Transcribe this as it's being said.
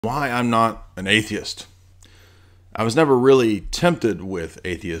Why I'm not an atheist. I was never really tempted with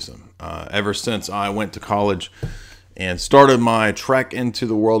atheism. Ever since I went to college and started my trek into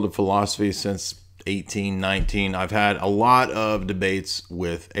the world of philosophy since 18, 19, I've had a lot of debates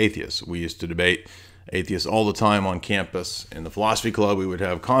with atheists. We used to debate atheists all the time on campus. In the philosophy club, we would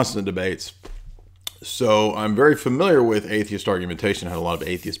have constant debates. So I'm very familiar with atheist argumentation. I had a lot of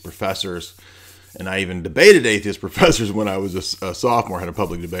atheist professors, and I even debated atheist professors when I was a sophomore. I had a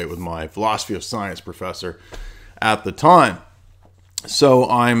public debate with my philosophy of science professor at the time. So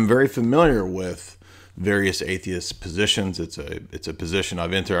I'm very familiar with various atheist positions. It's a position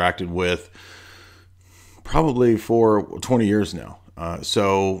I've interacted with probably for 20 years now.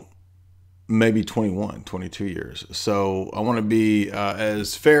 So maybe 21, 22 years. So I want to be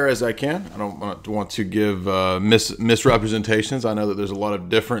as fair as I can. I don't want to give misrepresentations. I know that there's a lot of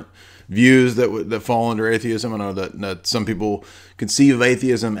different views that fall under atheism. I know that some people conceive of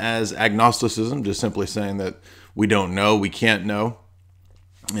atheism as agnosticism, just simply saying that we don't know, we can't know.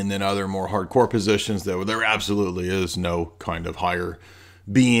 And then other more hardcore positions that there absolutely is no kind of higher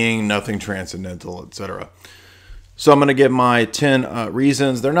being, nothing transcendental, etc. So I'm going to give my 10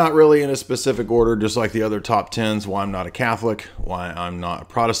 reasons. They're not really in a specific order, just like the other top 10s, why I'm not a Catholic, why I'm not a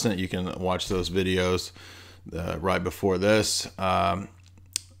Protestant. You can watch those videos right before this.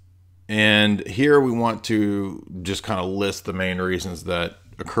 And here we want to just kind of list the main reasons that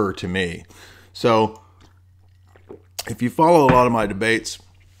occur to me. So if you follow a lot of my debates,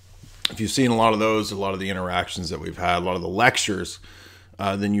 if you've seen a lot of those, a lot of the interactions that we've had, a lot of the lectures,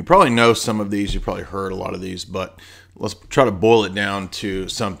 then you probably know some of these. You probably heard a lot of these, but let's try to boil it down to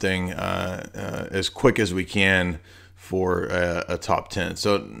something as quick as we can for a top 10.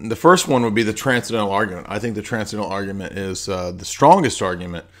 So the first one would be the transcendental argument. I think the transcendental argument is the strongest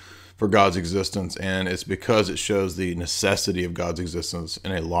argument for God's existence, and it's because it shows the necessity of God's existence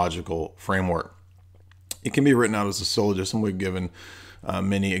in a logical framework. It can be written out as a syllogism. We've given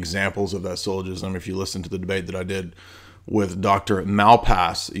many examples of that syllogism. If you listen to the debate that I did with Dr.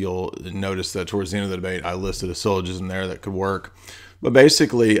 Malpass, you'll notice that towards the end of the debate, I listed a syllogism there that could work. But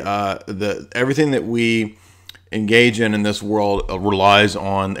basically, everything that we engage in this world relies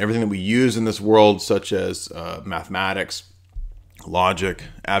on everything that we use in this world, such as mathematics, logic,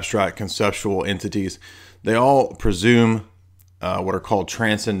 abstract conceptual entities. They all presume what are called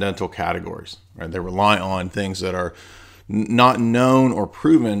transcendental categories. Right? They rely on things that are not known or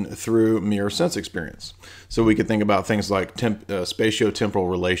proven through mere sense experience. So we could think about things like spatio-temporal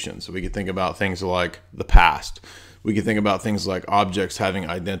relations. So we could think about things like the past. We could think about things like objects having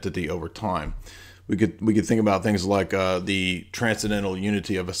identity over time. We could think about things like the transcendental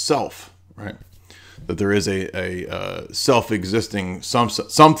unity of a self, right? That there is a self-existing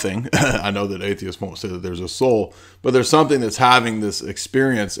something. I know that atheists won't say that there's a soul, but there's something that's having this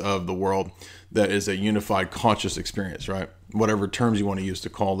experience of the world that is a unified conscious experience, right? Whatever terms you want to use to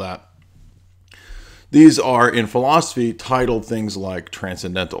call that. These are, in philosophy, titled things like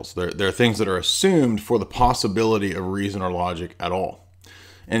transcendentals. They're things that are assumed for the possibility of reason or logic at all.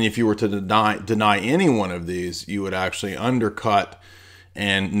 And if you were to deny any one of these, you would actually undercut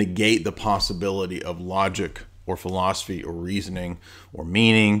and negate the possibility of logic or philosophy or reasoning or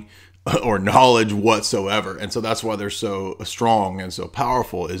meaning or knowledge whatsoever. And so that's why they're so strong and so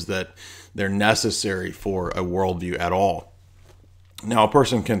powerful, is that they're necessary for a worldview at all. Now, a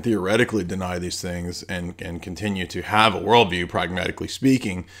person can theoretically deny these things and continue to have a worldview, pragmatically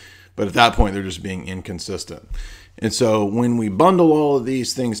speaking, but at that point, they're just being inconsistent. And so when we bundle all of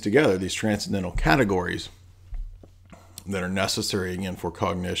these things together, these transcendental categories that are necessary, again, for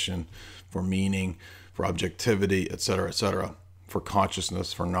cognition, for meaning, for objectivity, etc., for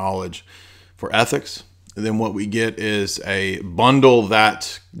consciousness, for knowledge, for ethics, then what we get is a bundle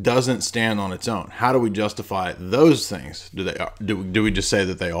that doesn't stand on its own. How do we justify those things? Do we just say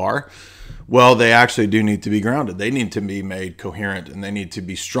that they are? Well, they actually do need to be grounded. They need to be made coherent, and they need to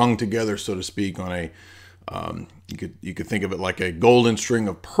be strung together, so to speak, on a you could think of it like a golden string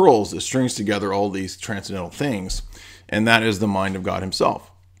of pearls that strings together all these transcendental things, and that is the mind of God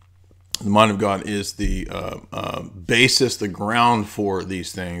himself. The mind of God is the basis, the ground for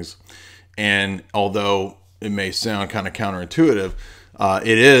these things. And although it may sound kind of counterintuitive,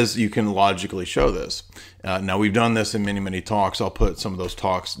 it is, you can logically show this. Now, we've done this in many, many talks. I'll put some of those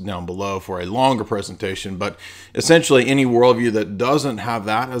talks down below for a longer presentation. But essentially, any worldview that doesn't have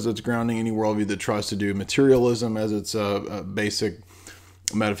that as its grounding, any worldview that tries to do materialism as its basic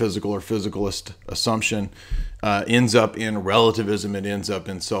metaphysical or physicalist assumption, ends up in relativism. It ends up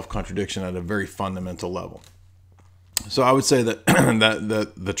in self-contradiction at a very fundamental level. So I would say that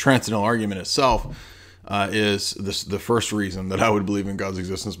that the transcendental argument itself is the first reason that I would believe in God's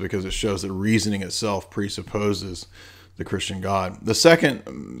existence, because it shows that reasoning itself presupposes the Christian God. The second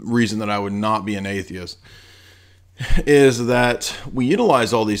reason that I would not be an atheist is that we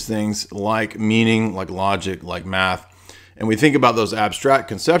utilize all these things like meaning, like logic, like math, and we think about those abstract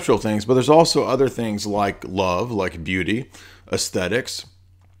conceptual things, but there's also other things like love, like beauty, aesthetics,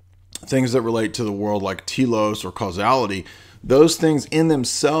 things that relate to the world like telos or causality. Those things in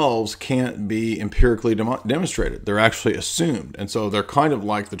themselves can't be empirically demonstrated. They're actually assumed. And so they're kind of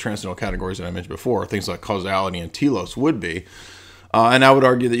like the transcendental categories that I mentioned before, things like causality and telos would be. And I would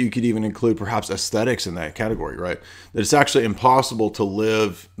argue that you could even include perhaps aesthetics in that category, right? That it's actually impossible to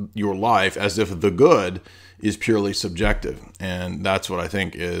live your life as if the good is purely subjective. And that's what I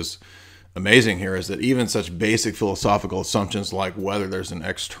think is amazing here, is that even such basic philosophical assumptions like whether there's an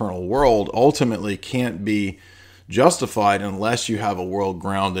external world ultimately can't be justified unless you have a world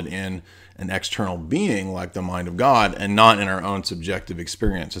grounded in an external being like the mind of God and not in our own subjective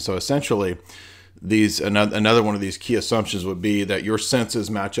experience. And so essentially, another one of these key assumptions would be that your senses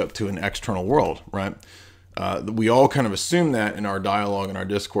match up to an external world, right? We all kind of assume that in our dialogue, in our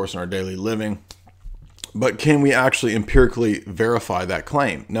discourse, in our daily living. But can we actually empirically verify that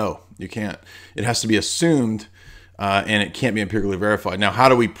claim? No, you can't. It has to be assumed, and it can't be empirically verified. Now, how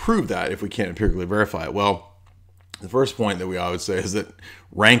do we prove that if we can't empirically verify it? Well, the first point that I would say is that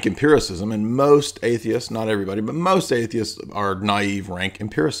rank empiricism, and most atheists, not everybody, but most atheists are naive rank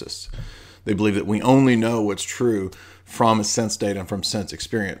empiricists. They believe that we only know what's true from sense data and from sense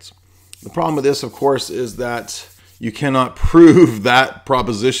experience. The problem with this, of course, is that you cannot prove that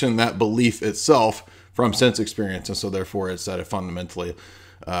proposition, that belief itself, from sense experience, and so therefore it's at a fundamental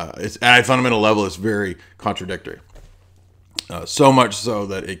level, it's very contradictory. So much so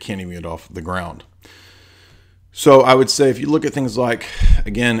that it can't even get off the ground. So I would say if you look at things like,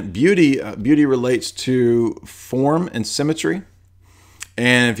 again, beauty relates to form and symmetry.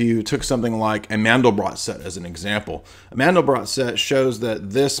 And if you took something like a Mandelbrot set as an example, a Mandelbrot set shows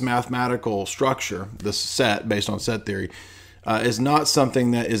that this mathematical structure, this set based on set theory, is not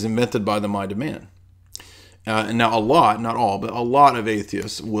something that is invented by the mind of man. And now not all, but a lot of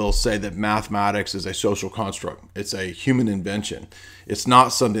atheists will say that mathematics is a social construct. It's a human invention. It's not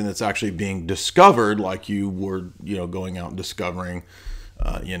something that's actually being discovered like you were, going out and discovering,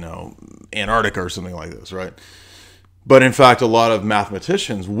 Antarctica or something like this, right? But in fact, a lot of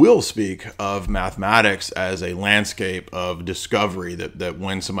mathematicians will speak of mathematics as a landscape of discovery, that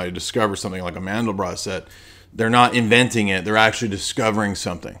when somebody discovers something like a Mandelbrot set, they're not inventing it, they're actually discovering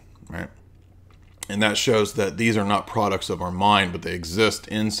something, right? And that shows that these are not products of our mind, but they exist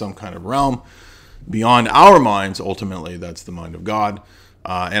in some kind of realm beyond our minds. Ultimately, that's the mind of God.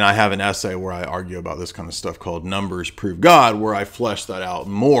 And I have an essay where I argue about this kind of stuff called Numbers Prove God, where I flesh that out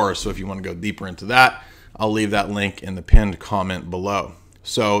more. So if you want to go deeper into that, I'll leave that link in the pinned comment below.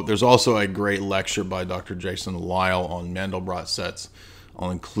 So there's also a great lecture by Dr. Jason Lisle on Mandelbrot sets.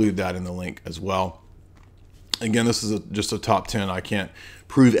 I'll include that in the link as well. Again, this is just a top 10. I can't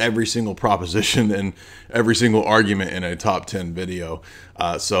prove every single proposition and every single argument in a top 10 video.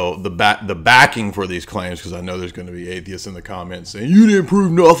 So the backing for these claims, because I know there's going to be atheists in the comments saying, you didn't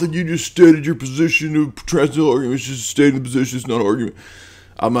prove nothing, you just stated your position of transcendental argument. It's just stating the position, it's not an argument.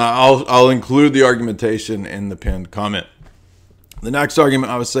 I'll include the argumentation in the pinned comment. The next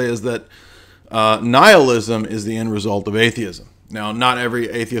argument I would say is that nihilism is the end result of atheism. Now, not every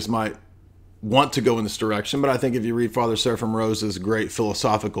atheist might want to go in this direction, but I think if you read Father Seraphim Rose's great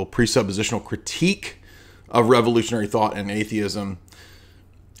philosophical presuppositional critique of revolutionary thought and atheism,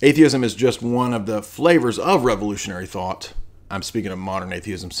 atheism is just one of the flavors of revolutionary thought. I'm speaking of modern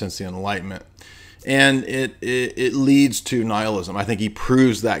atheism since the Enlightenment. And it leads to nihilism. I think he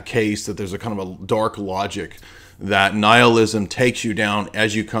proves that case, that there's a kind of a dark logic that nihilism takes you down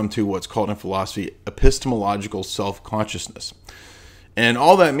as you come to what's called in philosophy epistemological self-consciousness. And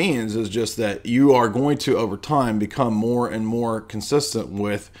all that means is just that you are going to, over time, become more and more consistent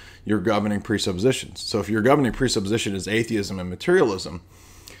with your governing presuppositions. So if your governing presupposition is atheism and materialism,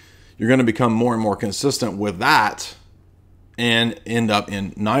 you're going to become more and more consistent with that and end up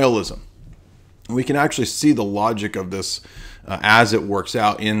in nihilism. We can actually see the logic of this as it works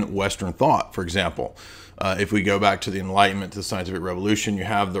out in Western thought. For example, if we go back to the Enlightenment, to the scientific revolution, you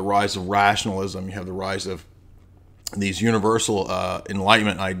have the rise of rationalism, you have the rise of these universal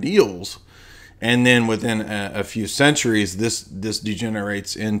Enlightenment ideals, and then within a few centuries, this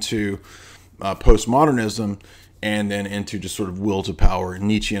degenerates into postmodernism, and then into just sort of will to power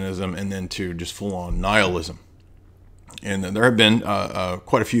Nietzscheanism, and then to just full-on nihilism. And there have been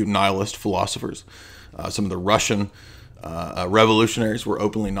quite a few nihilist philosophers. Some of the Russian Revolutionaries were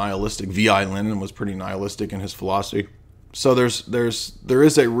openly nihilistic. V.I. Lenin was pretty nihilistic in his philosophy. So there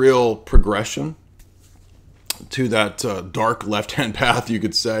is a real progression to that dark left-hand path, you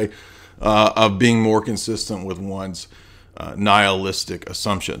could say, of being more consistent with one's nihilistic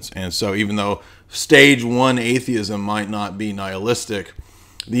assumptions. And so even though stage one atheism might not be nihilistic,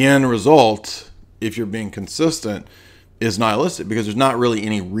 the end result, if you're being consistent, is nihilistic, because there's not really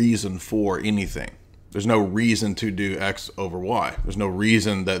any reason for anything. There's no reason to do X over Y. There's no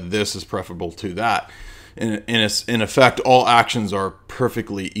reason that this is preferable to that. In effect, all actions are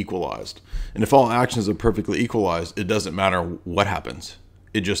perfectly equalized. And if all actions are perfectly equalized, it doesn't matter what happens.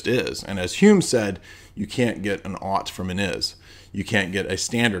 It just is. And as Hume said, you can't get an ought from an is. You can't get a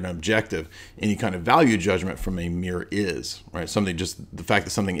standard, an objective, any kind of value judgment from a mere is, right? Something, just the fact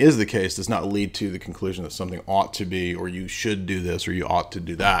that something is the case does not lead to the conclusion that something ought to be, or you should do this, or you ought to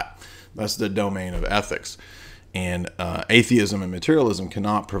do that. That's the domain of ethics. And atheism and materialism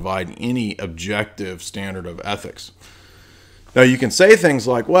cannot provide any objective standard of ethics. Now, you can say things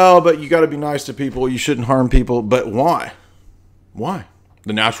like, well, but you got to be nice to people, you shouldn't harm people, but why? Why?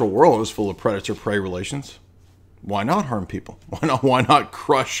 The natural world is full of predator-prey relations. Why not harm people? Why not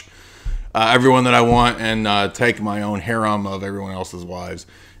crush everyone that I want and take my own harem of everyone else's wives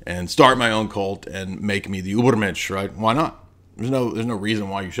and start my own cult and make me the Übermensch, right? Why not? There's no reason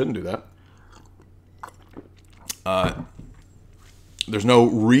why you shouldn't do that. There's no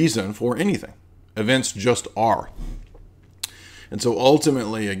reason for anything. Events just are. And so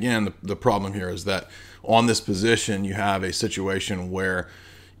ultimately, again, the problem here is that on this position, you have a situation where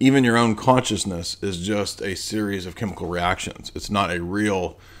even your own consciousness is just a series of chemical reactions. It's not a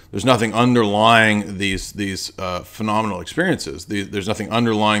real, there's nothing underlying these phenomenal experiences. There's nothing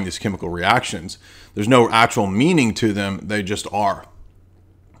underlying these chemical reactions. There's no actual meaning to them. They just are.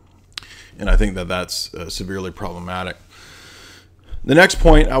 And I think that that's severely problematic. The next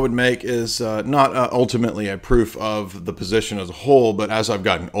point I would make is not ultimately a proof of the position as a whole, but as I've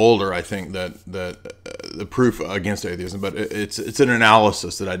gotten older, I think that the proof against atheism, but it's an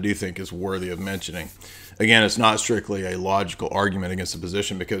analysis that I do think is worthy of mentioning. Again, it's not strictly a logical argument against the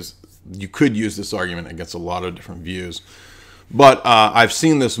position, because you could use this argument against a lot of different views. But I've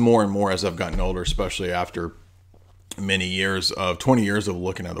seen this more and more as I've gotten older, especially after many years of 20 years of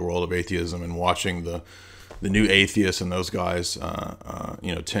looking at the world of atheism and watching the new atheists and those guys,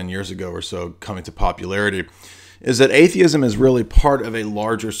 10 years ago or so coming to popularity, is that atheism is really part of a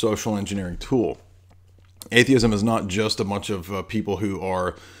larger social engineering tool. Atheism is not just a bunch of people who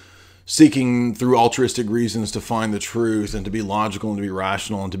are seeking through altruistic reasons to find the truth and to be logical and to be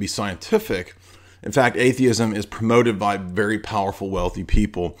rational and to be scientific. In fact, atheism is promoted by very powerful, wealthy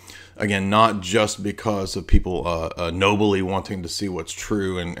people. Again, not just because of people nobly wanting to see what's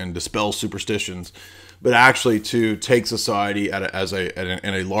true and dispel superstitions, but actually to take society in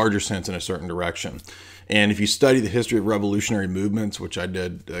a larger sense in a certain direction. And if you study the history of revolutionary movements, which I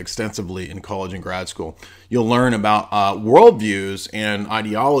did extensively in college and grad school, you'll learn about worldviews and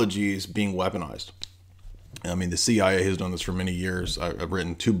ideologies being weaponized. I mean, the CIA has done this for many years. I've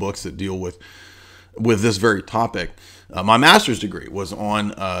written 2 books that deal with this very topic. My master's degree was on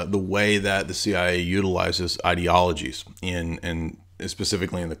the way that the CIA utilizes ideologies in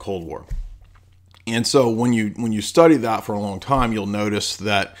specifically in the Cold War. And so when you study that for a long time, you'll notice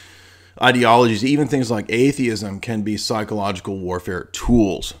that ideologies, even things like atheism, can be psychological warfare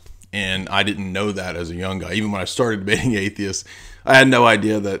tools. And I didn't know that as a young guy. Even when I started debating atheists, I had no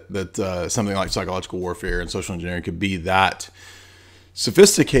idea that something like psychological warfare and social engineering could be that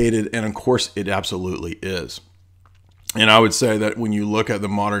sophisticated. And of course, it absolutely is. And I would say that when you look at the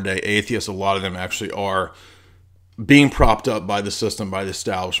modern day atheists, a lot of them actually are being propped up by the system, by the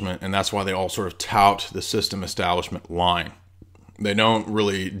establishment, and that's why they all sort of tout the system establishment line. They don't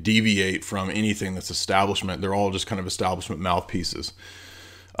really deviate from anything that's establishment. They're all just kind of establishment mouthpieces.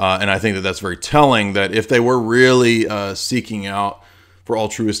 And I think that that's very telling, that if they were really seeking out for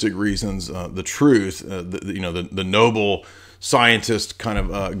altruistic reasons the truth, the noble scientist kind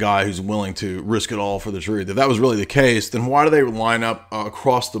of guy who's willing to risk it all for the truth, if that was really the case, then why do they line up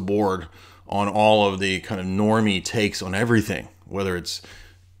across the board on all of the kind of normie takes on everything, whether it's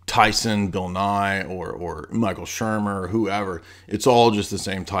Tyson, Bill Nye, or Michael Shermer, or whoever? It's all just the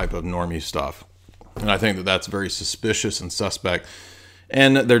same type of normie stuff. And I think that that's very suspicious and suspect.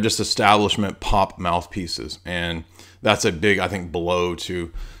 And they're just establishment pop mouthpieces. And that's a big, I think, blow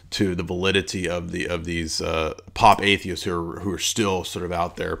to the validity of these pop atheists who are still sort of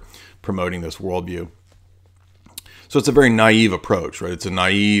out there promoting this worldview. So it's a very naive approach, right? It's a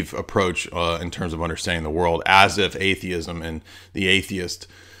naive approach in terms of understanding the world, as if atheism and the atheist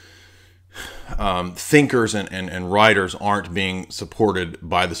thinkers and writers aren't being supported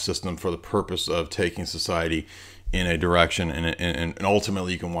by the system for the purpose of taking society in a direction. And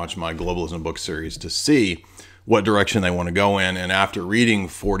ultimately, you can watch my globalism book series to see what direction they want to go in. And after reading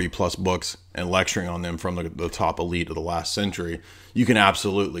 40 plus books and lecturing on them from the top elite of the last century, you can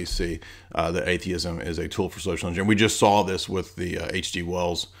absolutely see that atheism is a tool for social engineering. We just saw this with the H.G.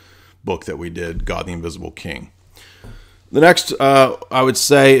 Wells book that we did, God the Invisible King. The next, I would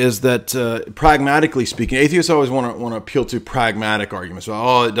say, is that pragmatically speaking, atheists always want to appeal to pragmatic arguments. So,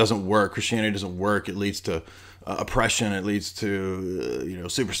 oh, it doesn't work. Christianity doesn't work. It leads to oppression. It leads to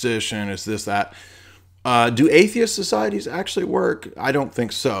superstition. It's this, that. Do atheist societies actually work? I don't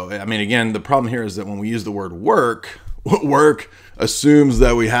think so. I mean, again, the problem here is that when we use the word work, work assumes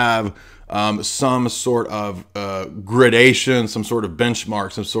that we have some sort of gradation, some sort of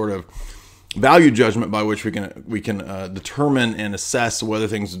benchmark, some sort of value judgment by which we can determine and assess whether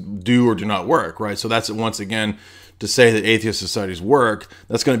things do or do not work, right? So that's, once again, to say that atheist societies work,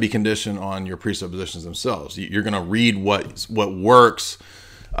 that's going to be conditioned on your presuppositions themselves. You're going to read what works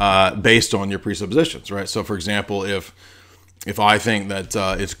based on your presuppositions, right? So, for example, if I think that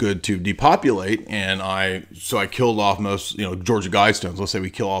it's good to depopulate, and I killed off most, Georgia Guidestones, let's say we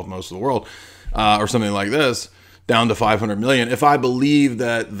kill off most of the world, or something like this, down to 500 million. If I believe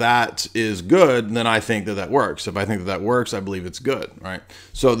that that is good, then I think that that works. If I think that that works, I believe it's good, right?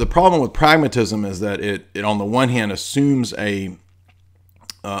 So the problem with pragmatism is that it on the one hand assumes a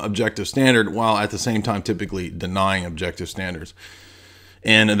objective standard, while at the same time typically denying objective standards.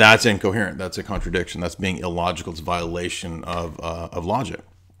 And that's incoherent. That's a contradiction. That's being illogical. It's a violation of logic.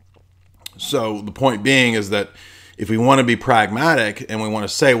 So the point being is that if we want to be pragmatic and we want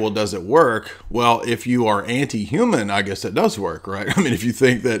to say, well, does it work? Well, if you are anti-human, I guess it does work, right? I mean, if you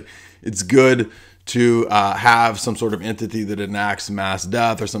think that it's good to have some sort of entity that enacts mass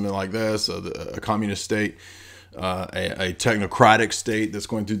death or something like this, a communist state, a technocratic state that's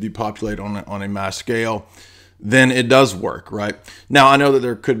going to depopulate on a mass scale, then it does work, right? Now, I know that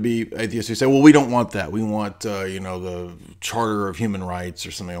there could be atheists who say, well, we don't want that. We want, the Charter of Human Rights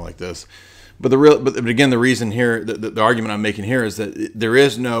or something like this. But again, the reason here, the argument I'm making here is that there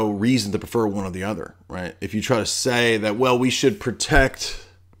is no reason to prefer one or the other, right? If you try to say that, well, we should protect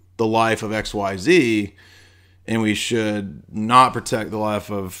the life of XYZ and we should not protect the life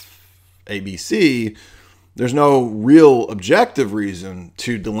of ABC, there's no real objective reason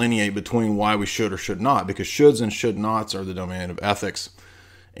to delineate between why we should or should not, because shoulds and should nots are the domain of ethics.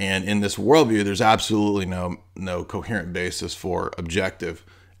 And in this worldview, there's absolutely no coherent basis for objective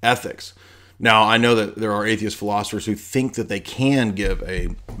ethics. Now, I know that there are atheist philosophers who think that they can give a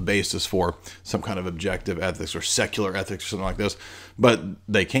basis for some kind of objective ethics or secular ethics or something like this, but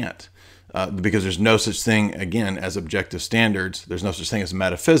they can't. Because there's no such thing, again, as objective standards. There's no such thing as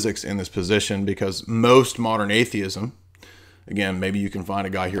metaphysics in this position, because most modern atheism, again, maybe you can find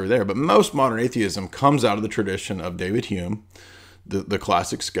a guy here or there, but most modern atheism comes out of the tradition of David Hume, the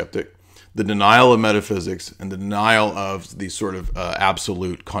classic skeptic, the denial of metaphysics and the denial of these sort of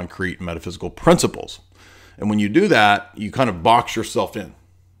absolute, concrete metaphysical principles. And when you do that, you kind of box yourself in,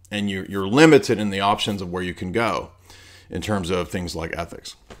 and you're limited in the options of where you can go in terms of things like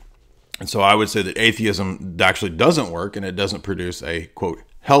ethics. And so I would say that atheism actually doesn't work, and it doesn't produce a, quote,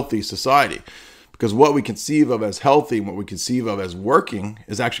 healthy society. Because what we conceive of as healthy and what we conceive of as working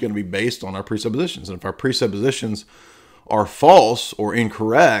is actually going to be based on our presuppositions. And if our presuppositions are false or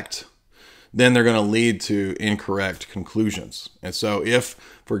incorrect, then they're going to lead to incorrect conclusions. And so if,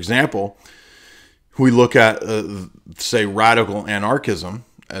 for example, we look at, say, radical anarchism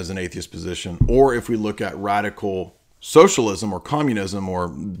as an atheist position, or if we look at radical socialism or communism or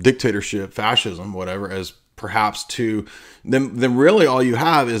dictatorship, fascism, whatever, as perhaps then really all you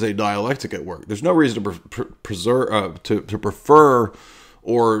have is a dialectic at work. There's no reason to prefer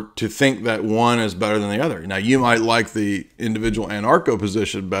or to think that one is better than the other. Now, you might like the individual anarcho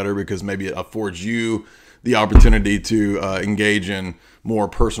position better because maybe it affords you the opportunity to engage in more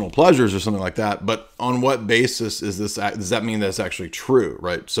personal pleasures or something like that. But on what basis does that mean that's actually true,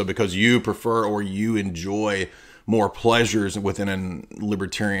 right? So because you prefer or you enjoy more pleasures within a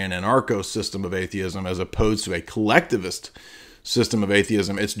libertarian anarcho system of atheism as opposed to a collectivist system of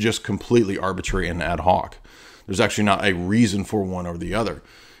atheism, it's just completely arbitrary and ad hoc. There's actually not a reason for one or the other.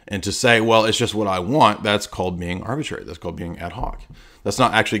 And to say, well, it's just what I want, that's called being arbitrary. That's called being ad hoc. That's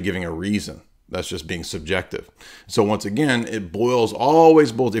not actually giving a reason. That's just being subjective. So once again, it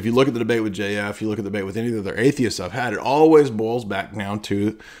always boils, if you look at the debate with JF, you look at the debate with any of the other atheists I've had, it always boils back down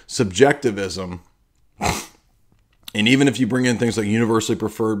to subjectivism. And even if you bring in things like universally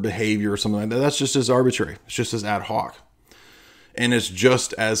preferred behavior or something like that, that's just as arbitrary. It's just as ad hoc. and it's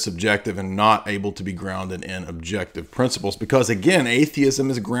just as subjective and not able to be grounded in objective principles. Because again, atheism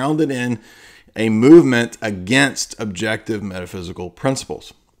is grounded in a movement against objective metaphysical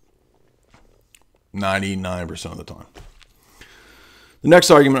principles 99% of the time. The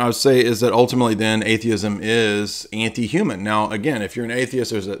next argument I would say is that ultimately then atheism is anti-human. Now, again, if you're an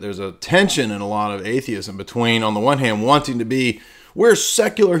atheist, there's a tension in a lot of atheism between, on the one hand, wanting to be, we're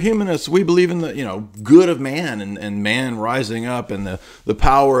secular humanists, we believe in the good of man and man rising up and the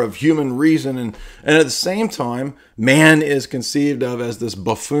power of human reason, and at the same time, man is conceived of as this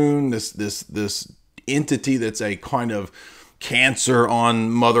buffoon, this entity that's a kind of cancer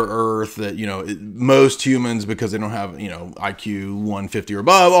on Mother Earth, that most humans, because they don't have IQ 150 or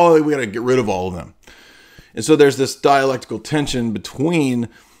above, we got to get rid of all of them. And so there's this dialectical tension between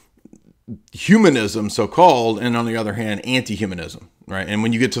humanism, so-called, and on the other hand, anti-humanism, right? And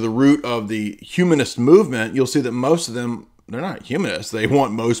when you get to the root of the humanist movement, you'll see that most of them, they're not humanists. They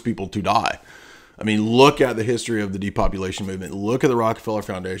want most people to die. I mean, look at the history of the depopulation movement. Look at the Rockefeller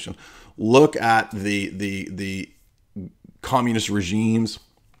Foundation. Look at the communist regimes,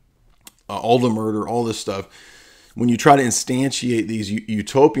 all the murder, all this stuff. When you try to instantiate these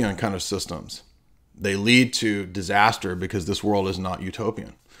utopian kind of systems, they lead to disaster because this world is not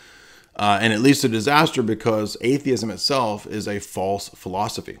utopian. And it leads to disaster because atheism itself is a false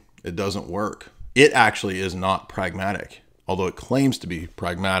philosophy. It doesn't work. It actually is not pragmatic, although it claims to be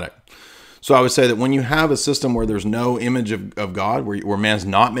pragmatic. So I would say that when you have a system where there's no image of God, where man's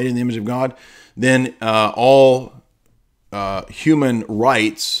not made in the image of God, then all human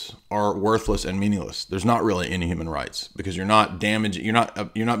rights are worthless and meaningless. There's not really any human rights because you're not damaging, you're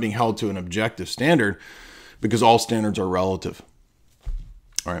not being held to an objective standard, because all standards are relative.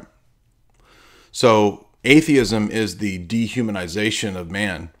 All right. So atheism is the dehumanization of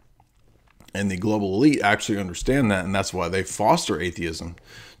man, and the global elite actually understand that, and that's why they foster atheism,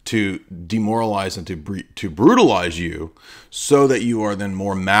 to demoralize and to brutalize you, so that you are then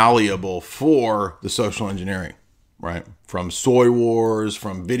more malleable for the social engineering, right? From soy wars,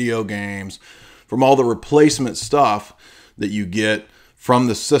 from video games, from all the replacement stuff that you get from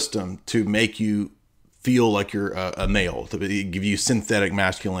the system to make you feel like you're a male, to give you synthetic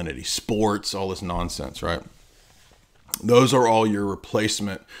masculinity, sports, all this nonsense, right? Those are all your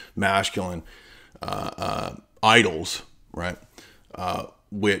replacement masculine idols, right?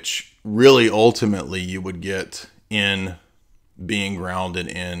 Which really ultimately you would get in being grounded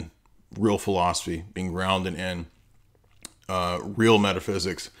in real philosophy, being grounded in real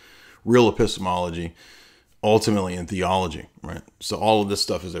metaphysics, real epistemology, ultimately in theology, right? So all of this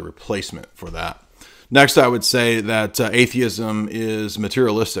stuff is a replacement for that. Next, I would say that atheism is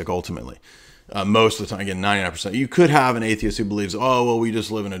materialistic, ultimately. Most of the time, again, 99%. You could have an atheist who believes, oh, well, we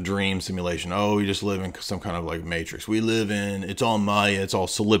just live in a dream simulation. Oh, we just live in some kind of like matrix. We live in, it's all Maya, it's all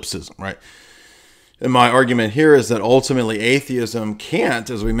solipsism, right? And my argument here is that ultimately atheism can't,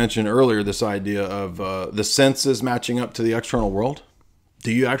 as we mentioned earlier, this idea of the senses matching up to the external world.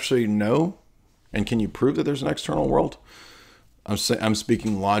 Do you actually know? And can you prove that there's an external world? I'm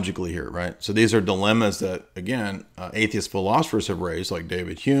speaking logically here, right? So these are dilemmas that, again, atheist philosophers have raised, like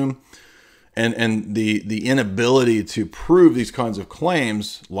David Hume, and the inability to prove these kinds of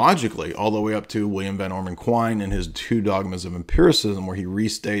claims logically, all the way up to William Van Orman Quine and his 2 dogmas of empiricism, where he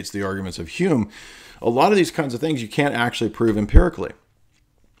restates the arguments of Hume. A lot of these kinds of things you can't actually prove empirically.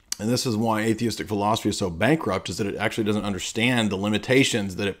 And this is why atheistic philosophy is so bankrupt, is that it actually doesn't understand the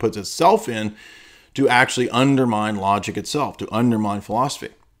limitations that it puts itself in to actually undermine logic itself, to undermine philosophy.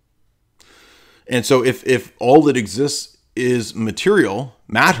 And so if all that exists is material,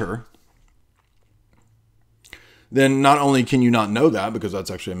 matter, then not only can you not know that, because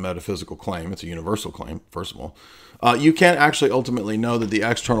that's actually a metaphysical claim, it's a universal claim, first of all, you can't actually ultimately know that the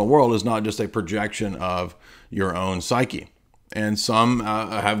external world is not just a projection of your own psyche. And some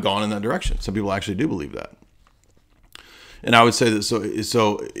have gone in that direction. Some people actually do believe that. And I would say that,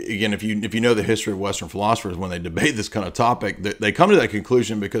 so again, if you know the history of Western philosophers, when they debate this kind of topic, they come to that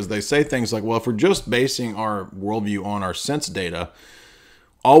conclusion because they say things like, well, if we're just basing our worldview on our sense data,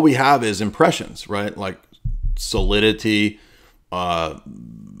 all we have is impressions, right? Like solidity,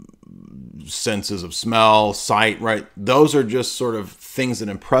 senses of smell, sight, right? Those are just sort of things that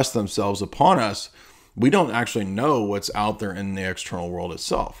impress themselves upon us. We don't actually know what's out there in the external world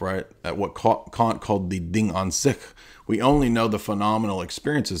itself, right? At what Kant called the Ding an sich. We only know the phenomenal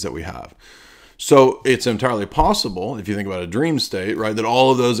experiences that we have. So it's entirely possible, if you think about a dream state, right, that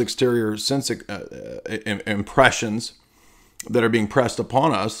all of those exterior sense impressions that are being pressed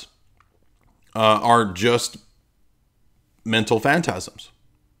upon us are just mental phantasms,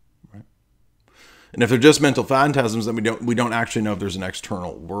 right? And if they're just mental phantasms, then we don't actually know if there's an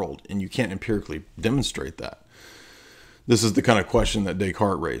external world, and you can't empirically demonstrate that. This is the kind of question that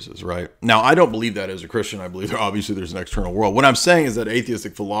Descartes raises, right? Now, I don't believe that as a Christian. I believe obviously there's an external world. What I'm saying is that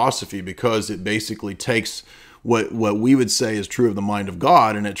atheistic philosophy, because it basically takes what we would say is true of the mind of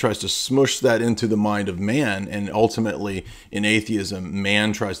God, and it tries to smush that into the mind of man, and ultimately in atheism,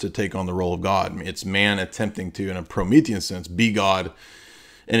 man tries to take on the role of God. It's man attempting to, in a Promethean sense, be God,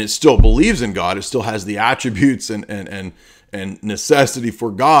 and it still believes in God. It still has the attributes and necessity for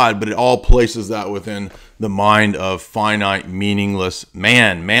God, but it all places that within the mind of finite, meaningless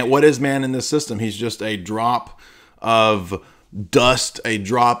man. What is man in this system? He's just a drop of dust, a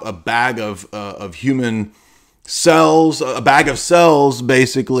bag of human cells, a bag of cells,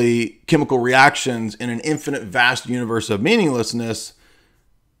 basically chemical reactions in an infinite, vast universe of meaninglessness,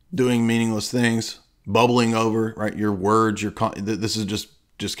 doing meaningless things, bubbling over, right? Your words, this is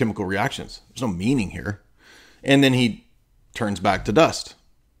just chemical reactions. There's no meaning here. And then he turns back to dust.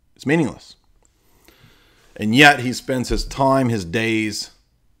 It's meaningless. And yet he spends his time, his days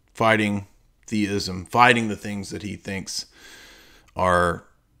fighting theism, fighting the things that he thinks are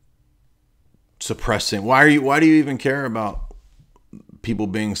suppressing. Why do you even care about people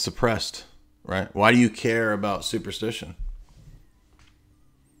being suppressed, right? Why do you care about superstition?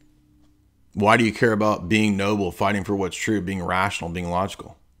 Why do you care about being noble, fighting for what's true, being rational, being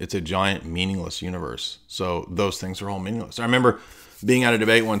logical? It's a giant meaningless universe. So those things are all meaningless. I remember being at a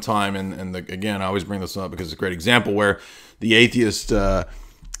debate one time, again, I always bring this up because it's a great example, where the atheist,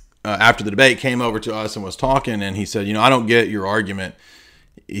 after the debate, came over to us and was talking, and he said, I don't get your argument.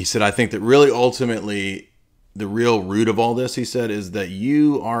 He said, I think that really ultimately the real root of all this, he said, is that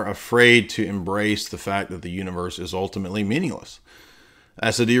you are afraid to embrace the fact that the universe is ultimately meaningless.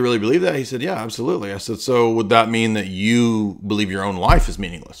 I said, do you really believe that? He said, yeah, absolutely. I said, so would that mean that you believe your own life is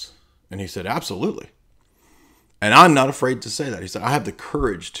meaningless? And he said, absolutely. And I'm not afraid to say that. He said, I have the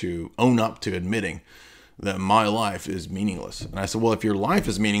courage to own up to admitting that my life is meaningless. And I said, well, if your life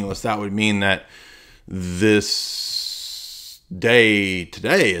is meaningless, that would mean that this day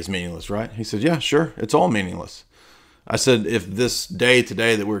today is meaningless, right? He said, yeah, sure. It's all meaningless. I said, if this day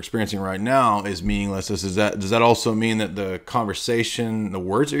today that we're experiencing right now is meaningless, does that also mean that the conversation, the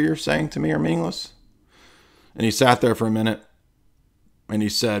words that you're saying to me are meaningless? And he sat there for a minute and he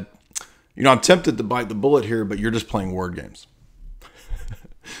said, I'm tempted to bite the bullet here, but you're just playing word games.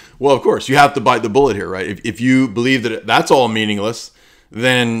 Well, of course, you have to bite the bullet here, right? If you believe that that's all meaningless,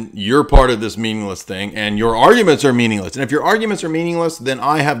 then you're part of this meaningless thing, and your arguments are meaningless. And if your arguments are meaningless, then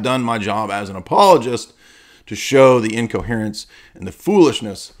I have done my job as an apologist to show the incoherence and the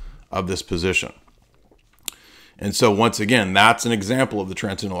foolishness of this position. And so once again, that's an example of the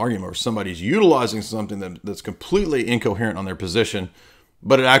transcendental argument, where somebody's utilizing something that's completely incoherent on their position,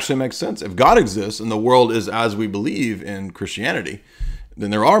 but it actually makes sense. If God exists and the world is as we believe in Christianity,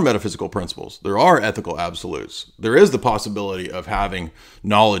 then there are metaphysical principles. There are ethical absolutes. There is the possibility of having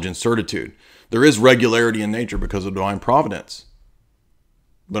knowledge and certitude. There is regularity in nature because of divine providence.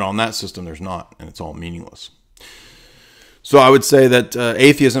 But on that system, there's not, and it's all meaningless. So I would say that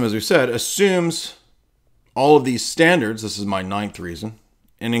atheism, as we said, assumes all of these standards. This is my ninth reason.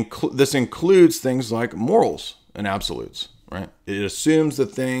 And this includes things like morals and absolutes, right? It assumes the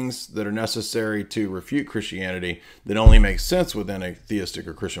things that are necessary to refute Christianity that only make sense within a theistic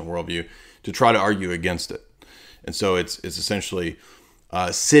or Christian worldview to try to argue against it. And so it's essentially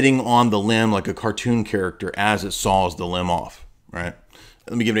sitting on the limb like a cartoon character as it saws the limb off, right?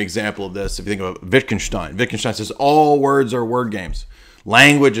 Let me give an example of this. If you think about Wittgenstein, Wittgenstein says all words are word games.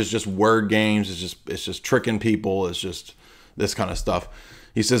 Language is just word games. It's just tricking people. It's just this kind of stuff.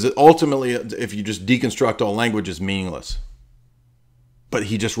 He says that ultimately, if you just deconstruct all language, it's meaningless. But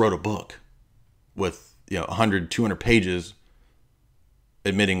he just wrote a book with 100, 200 pages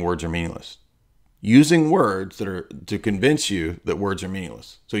admitting words are meaningless. Using words that are to convince you that words are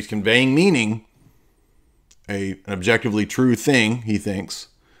meaningless. So he's conveying meaning, an objectively true thing, he thinks,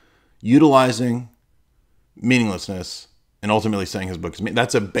 utilizing meaninglessness, and ultimately saying his book is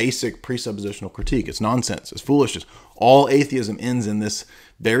meaningless. That's a basic presuppositional critique. It's nonsense. It's foolishness. All atheism ends in this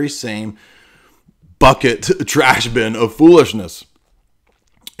very same bucket, trash bin of foolishness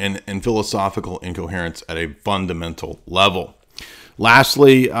and philosophical incoherence at a fundamental level.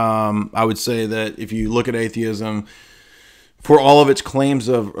 Lastly, I would say that if you look at atheism, for all of its claims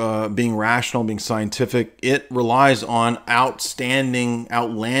of being rational, being scientific, it relies on outlandish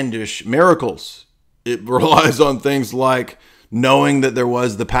miracles. It relies on things like knowing that there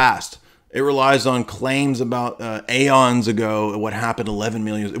was the past. It relies on claims about aeons ago, what happened 11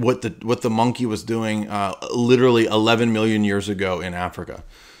 million, what the monkey was doing literally 11 million years ago in Africa,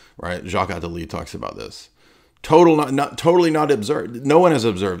 right? Jacques Attali talks about this. Totally not observed. No one has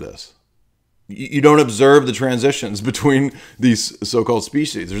observed this. You don't observe the transitions between these so-called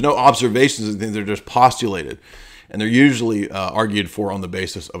species. There's no observations of things. They're just postulated. And they're usually argued for on the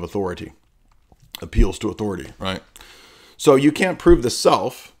basis of authority, appeals to authority, right? So you can't prove the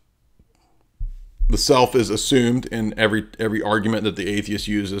self. The self is assumed in every argument that the atheist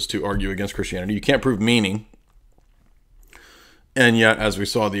uses to argue against Christianity. You can't prove meaning. And yet, as we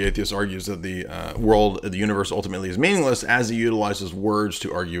saw, the atheist argues that the the universe ultimately is meaningless as he utilizes words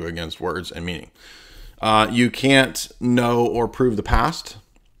to argue against words and meaning. You can't know or prove the past.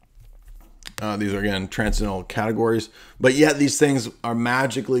 These are, again, transcendental categories. But yet these things are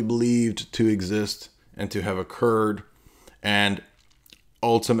magically believed to exist and to have occurred. And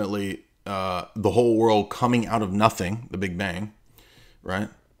ultimately, the whole world coming out of nothing, the Big Bang, right?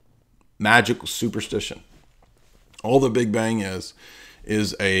 Magical superstition. All the Big Bang is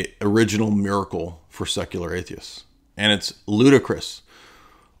a original miracle for secular atheists. And it's ludicrous.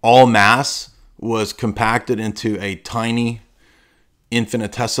 All mass was compacted into a tiny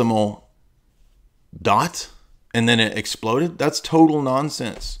infinitesimal dot, and then it exploded. That's total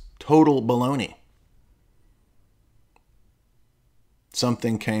nonsense. Total baloney.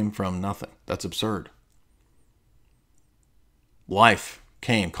 Something came from nothing. That's absurd.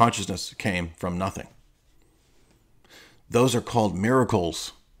 Consciousness came from nothing. Those are called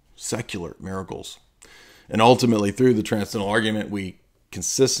miracles, secular miracles. And ultimately, through the transcendental argument, we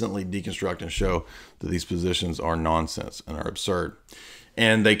consistently deconstruct and show that these positions are nonsense and are absurd.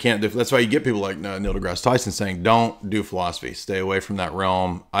 And they can't. That's why you get people like Neil deGrasse Tyson saying, "Don't do philosophy. Stay away from that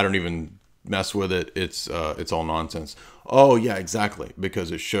realm. I don't even mess with it. It's all nonsense." Oh yeah, exactly,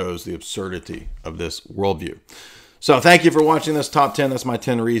 because it shows the absurdity of this worldview. So thank you for watching this top 10. That's my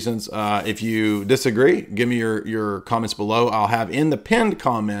 10 reasons. If you disagree, give me your comments below. I'll have in the pinned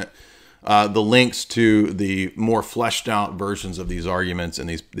comment the links to the more fleshed out versions of these arguments and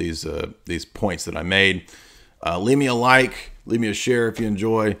these points that I made. Leave me a like, leave me a share if you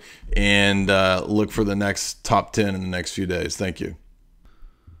enjoy, and look for the next top 10 in the next few days. Thank you.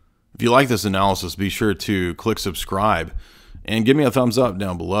 If you like this analysis, be sure to click subscribe and give me a thumbs up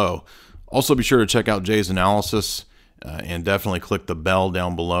down below. Also, be sure to check out Jay's analysis and definitely click the bell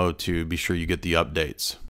down below to be sure you get the updates.